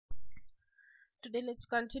Today, let's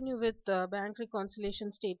continue with the bank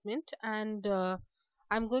reconciliation statement, and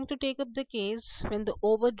I'm going to take up the case when the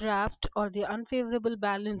overdraft or the unfavorable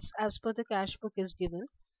balance as per the cash book is given,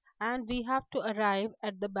 and we have to arrive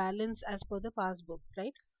at the balance as per the passbook,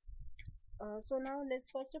 right? So now let's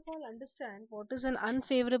first of all understand what is an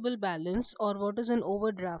unfavorable balance or what is an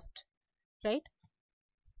overdraft, right?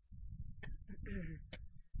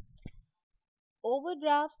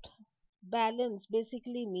 Overdraft balance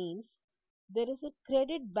basically means there is a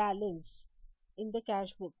credit balance in the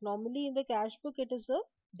cash book. Normally, in the cash book, it is a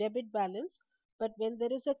debit balance, but when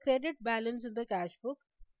there is a credit balance in the cash book,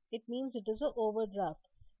 it means it is a overdraft.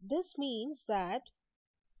 This means that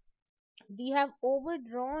we have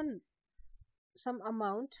overdrawn some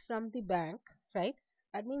amount from the bank, right?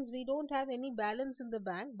 That means we don't have any balance in the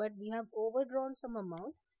bank, but we have overdrawn some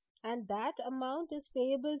amount, and that amount is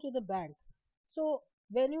payable to the bank. So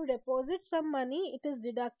when you deposit some money, it is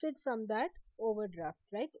deducted from that overdraft,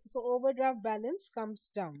 right? So overdraft balance comes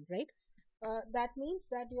down, right? That means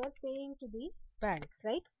that you are paying to the bank,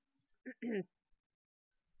 right?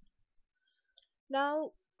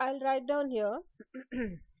 Now I'll write down here.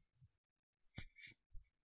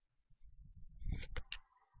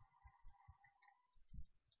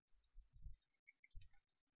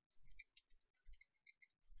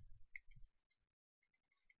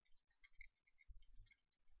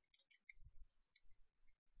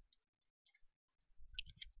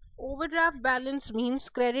 Overdraft balance means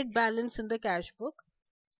credit balance in the cash book,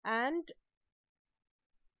 and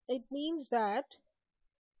it means that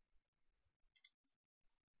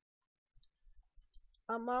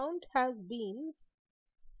amount has been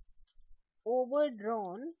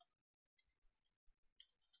overdrawn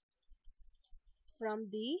from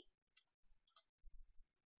the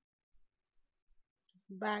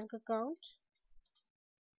bank account,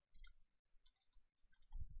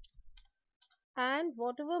 and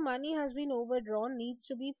whatever money has been overdrawn needs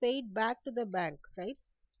to be paid back to the bank, right?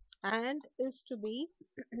 And is to be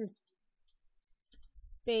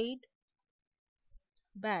paid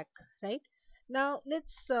back, right? Now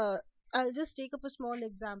I'll just take up a small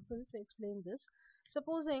example to explain this.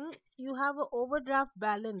 Supposing you have an overdraft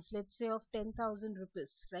balance, let's say of 10,000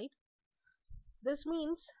 rupees, right? This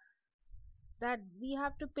means that we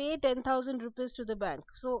have to pay 10,000 rupees to the bank.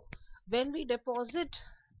 So when we deposit,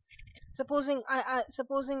 supposing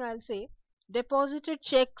I'll say deposited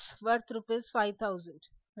checks worth rupees 5,000,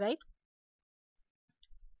 right?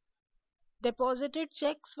 Deposited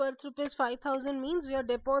checks worth rupees 5,000 means you're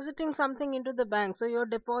depositing something into the bank. So you're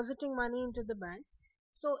depositing money into the bank.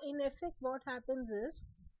 So in effect, what happens is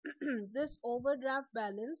this overdraft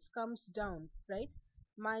balance comes down, right?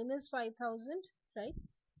 Minus 5,000, right?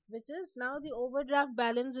 Which is now the overdraft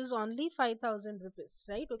balance is only 5,000 rupees,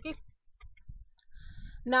 right? Okay.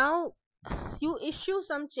 Now you issue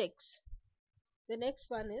some checks. The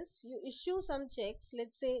next one is you issue some checks.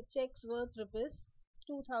 Let's say checks worth rupees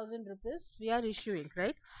 2,000 rupees we are issuing,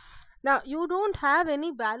 right? Now you don't have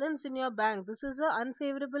any balance in your bank. This is an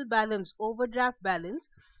unfavorable balance, overdraft balance,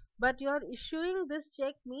 but you are issuing this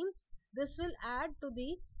check means this will add to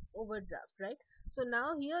the overdraft, right? So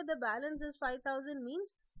now here the balance is 5,000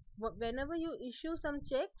 means whenever you issue some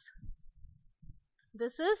checks,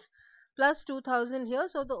 this is plus 2,000 here,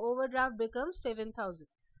 so the overdraft becomes 7,000.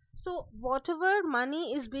 So whatever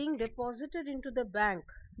money is being deposited into the bank,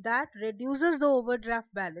 that reduces the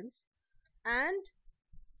overdraft balance, and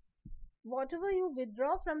whatever you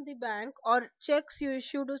withdraw from the bank or checks you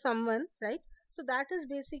issue to someone, right? So that is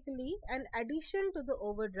basically an addition to the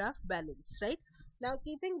overdraft balance, right? Now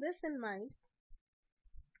keeping this in mind,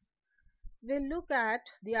 we'll look at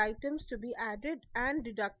the items to be added and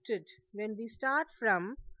deducted when we start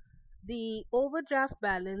from the overdraft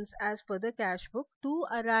balance as per the cash book to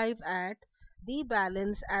arrive at the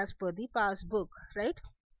balance as per the passbook, right?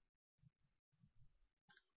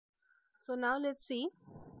 So now let's see.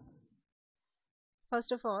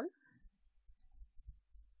 First of all,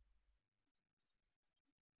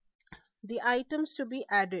 the items to be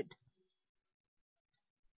added.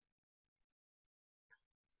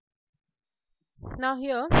 Now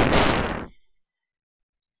here,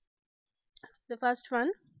 the first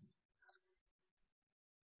one,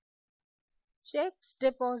 checks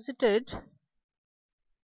deposited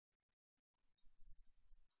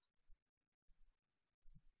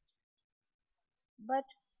but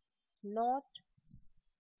not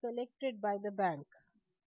collected by the bank.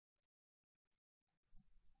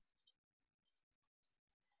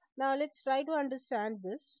 Now let's try to understand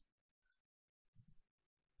this.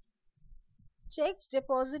 Checks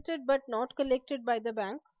deposited but not collected by the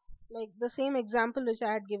bank, like the same example which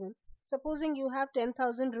I had given. Supposing you have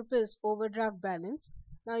 10,000 rupees overdraft balance.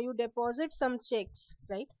 Now you deposit some checks,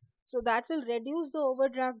 right? So that will reduce the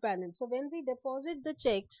overdraft balance. So when we deposit the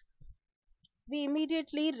checks, we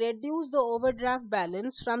immediately reduce the overdraft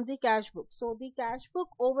balance from the cash book. So the cash book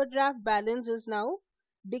overdraft balance is now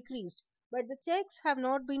decreased. But the checks have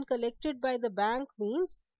not been collected by the bank,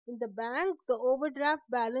 means in the bank the overdraft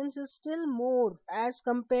balance is still more as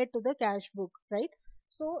compared to the cash book, right?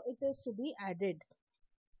 So it is to be added,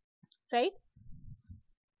 right?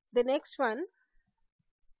 The next one,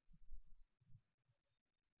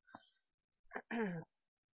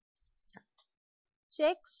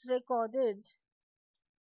 checks recorded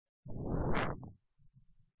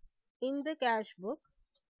in the cash book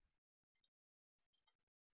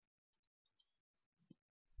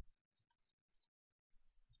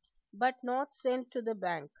but not sent to the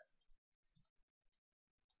bank.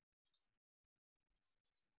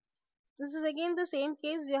 This is again the same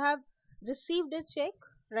case. You have received a check,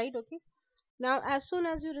 right? Okay. Now, as soon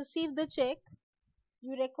as you receive the check,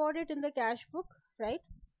 you record it in the cash book, right?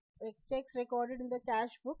 Checks recorded in the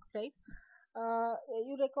cash book, right?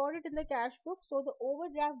 You record it in the cash book, so the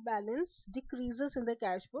overdraft balance decreases in the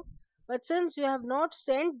cash book. But since you have not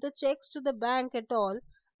sent the checks to the bank at all,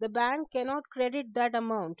 the bank cannot credit that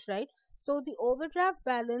amount, right? So the overdraft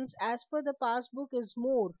balance as per the passbook is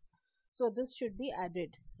more. So this should be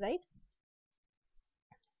added, right?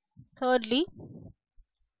 Thirdly,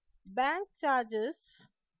 bank charges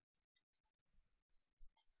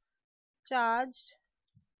charged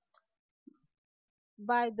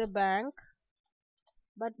by the bank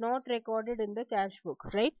but not recorded in the cash book,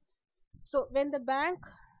 right? So when the bank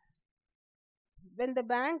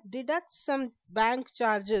deducts some bank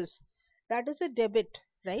charges, that is a debit,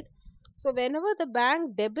 right? So whenever the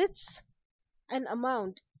bank debits an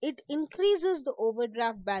amount, it increases the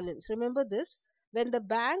overdraft balance. Remember this, when the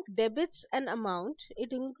bank debits an amount,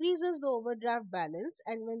 it increases the overdraft balance,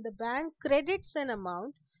 and when the bank credits an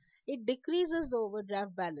amount, it decreases the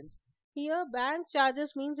overdraft balance. Here bank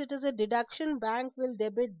charges means it is a deduction, bank will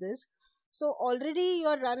debit this. So already you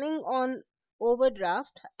are running on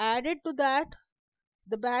overdraft, added to that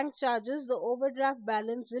the bank charges, the overdraft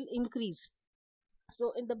balance will increase.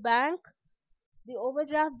 So in the bank the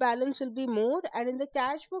overdraft balance will be more, and in the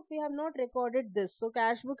cash book we have not recorded this, so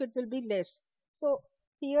cash book it will be less. So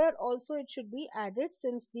here also it should be added,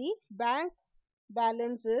 since the bank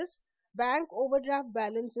overdraft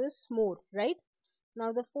balance is more, right?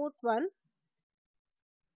 Now the fourth one,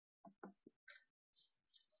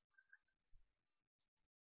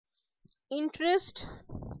 interest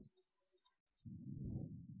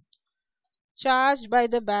charged by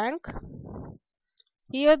the bank.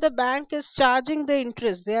 Here the bank is charging the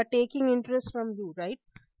interest, they are taking interest from you, right?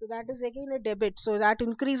 So that is again a debit, so that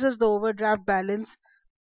increases the overdraft balance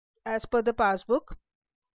as per the passbook.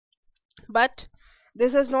 But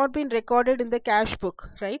this has not been recorded in the cash book,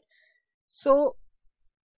 right? So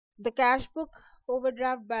the cash book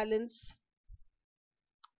overdraft balance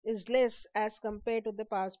is less as compared to the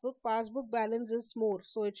passbook balance is more,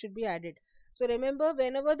 so it should be added. So remember,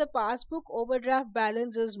 whenever the passbook overdraft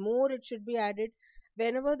balance is more, it should be added.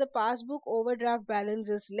 Whenever the passbook overdraft balance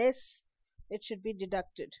is less, it should be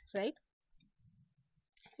deducted, right?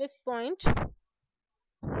 Fifth point,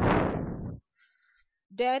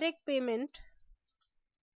 direct payment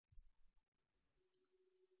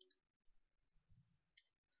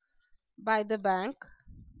by the bank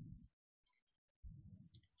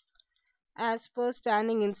as per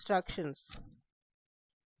standing instructions.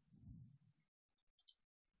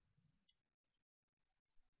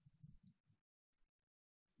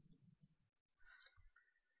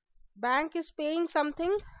 Bank is paying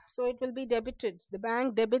something, so it will be debited, the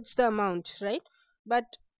bank debits the amount, right?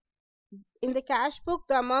 But in the cash book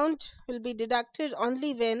the amount will be deducted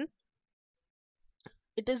only when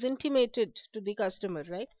it is intimated to the customer,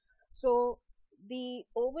 right? So the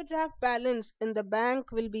overdraft balance in the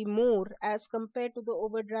bank will be more as compared to the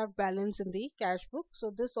overdraft balance in the cash book, so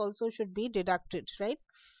this also should be deducted, right?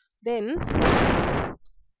 Then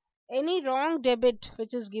any wrong debit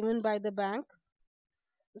which is given by the bank,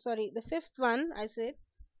 sorry, the fifth one I said,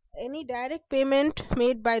 any direct payment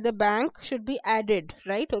made by the bank should be added,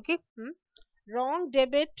 right? Okay. Wrong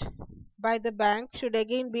debit by the bank should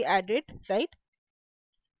again be added, right?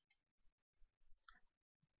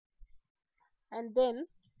 And then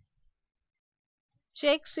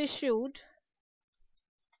checks issued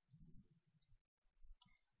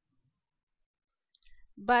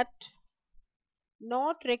but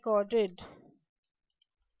not recorded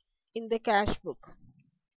in the cash book.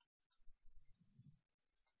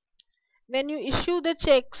 When you issue the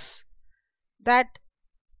checks that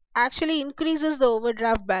actually increases the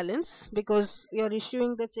overdraft balance, because you're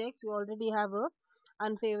issuing the checks, you already have a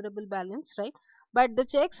unfavorable balance, right? But the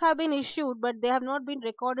checks have been issued, but they have not been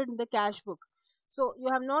recorded in the cash book. So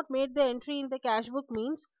you have not made the entry in the cash book,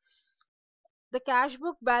 means the cash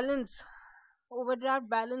book balance, overdraft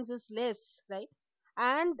balance is less, right?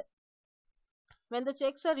 And when the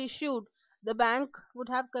checks are issued, the bank would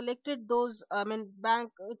have collected those,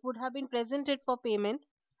 bank, it would have been presented for payment,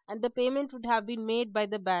 and the payment would have been made by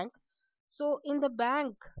the bank. So in the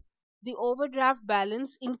bank, the overdraft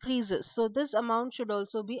balance increases, so this amount should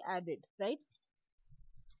also be added, right?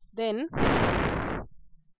 Then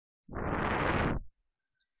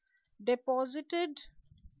deposited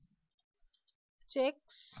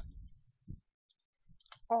checks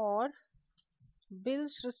or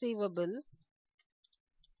bills receivable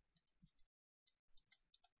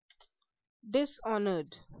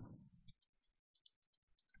dishonored.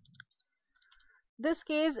 This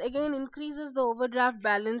case again increases the overdraft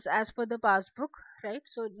balance as per the passbook, right?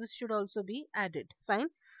 So this should also be added. Fine.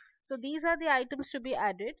 So these are the items to be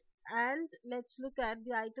added, and let's look at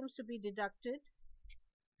the items to be deducted.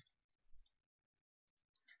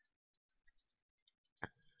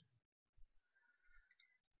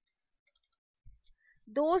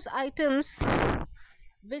 Those items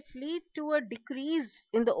which lead to a decrease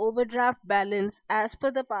in the overdraft balance as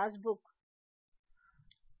per the passbook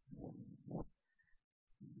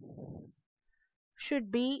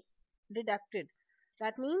should be deducted.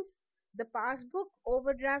 That means the passbook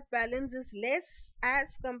overdraft balance is less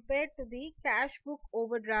as compared to the cash book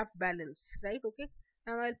overdraft balance, right? Okay.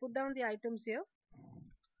 Now I'll put down the items here.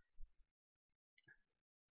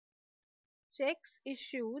 Checks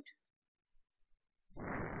issued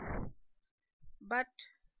but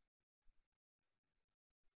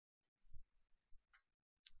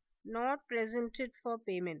not presented for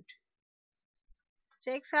payment.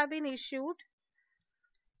 Checks have been issued.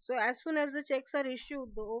 So as soon as the checks are issued,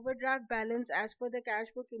 the overdraft balance as per the cash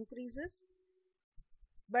book increases,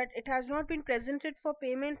 but it has not been presented for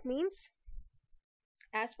payment, means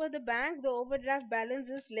as per the bank the overdraft balance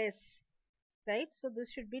is less, right? So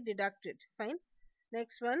this should be deducted. Fine.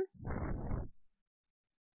 Next one,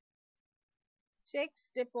 checks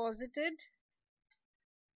deposited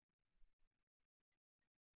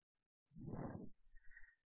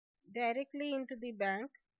directly into the bank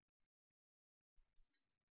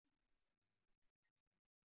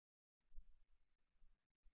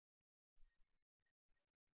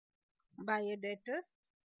by a debtor.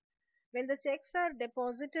 When the checks are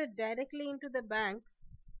deposited directly into the bank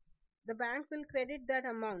will credit that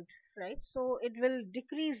amount, right? So it will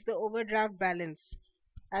decrease the overdraft balance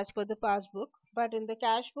as per the passbook, but in the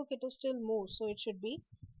cash book it is still more, so it should be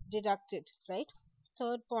deducted, right?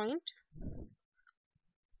 Third point,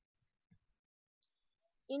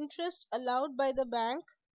 interest allowed by the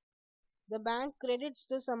bank credits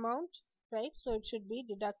this amount, right? So it should be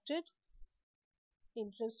deducted,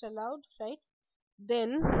 interest allowed, right?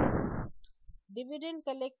 Then dividend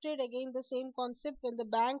collected, again the same concept, when the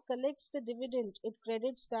bank collects the dividend it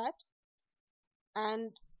credits that,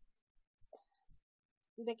 and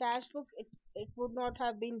the cash book it would not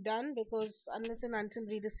have been done, because unless and until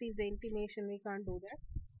we receive the intimation we can't do that.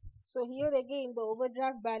 So here again the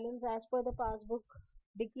overdraft balance as per the passbook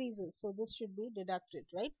decreases, so this should be deducted,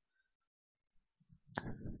 right?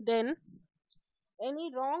 Then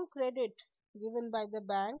any wrong credit given by the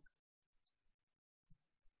bank,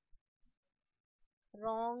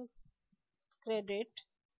 wrong credit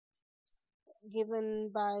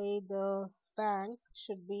given by the bank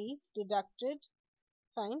should be deducted.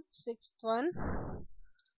 Fine. Sixth one,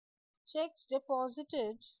 checks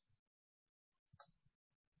deposited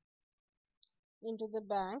into the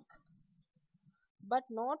bank but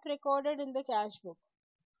not recorded in the cash book,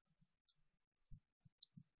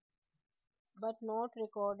 but not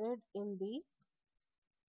recorded in the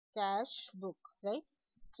cash book, right?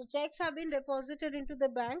 So checks have been deposited into the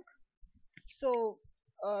bank, so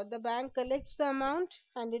the bank collects the amount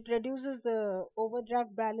and it reduces the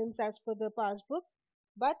overdraft balance as per the passbook,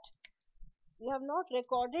 but you have not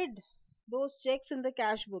recorded those checks in the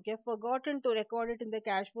cash book, you have forgotten to record it in the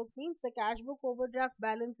cash book, means the cash book overdraft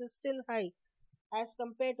balance is still high as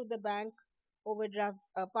compared to the bank overdraft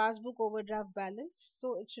passbook overdraft balance,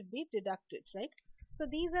 so it should be deducted, right? So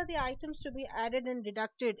these are the items to be added and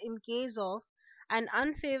deducted in case of an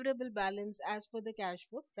unfavorable balance as per the cash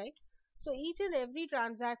book, right? So each and every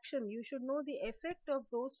transaction you should know the effect of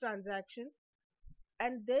those transactions,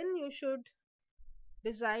 and then you should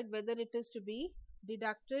decide whether it is to be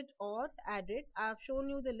deducted or added. I've shown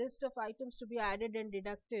you the list of items to be added and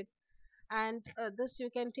deducted, and this you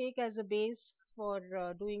can take as a base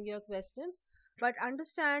for doing your questions, but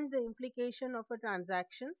understand the implication of a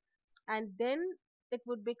transaction, and then it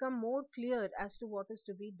would become more clear as to what is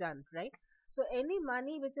to be done, right? So any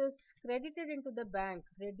money which is credited into the bank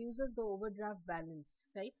reduces the overdraft balance,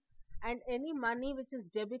 right? And any money which is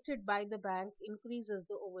debited by the bank increases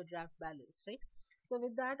the overdraft balance, right? So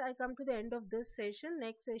with that, I come to the end of this session.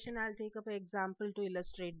 Next session, I'll take up an example to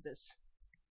illustrate this.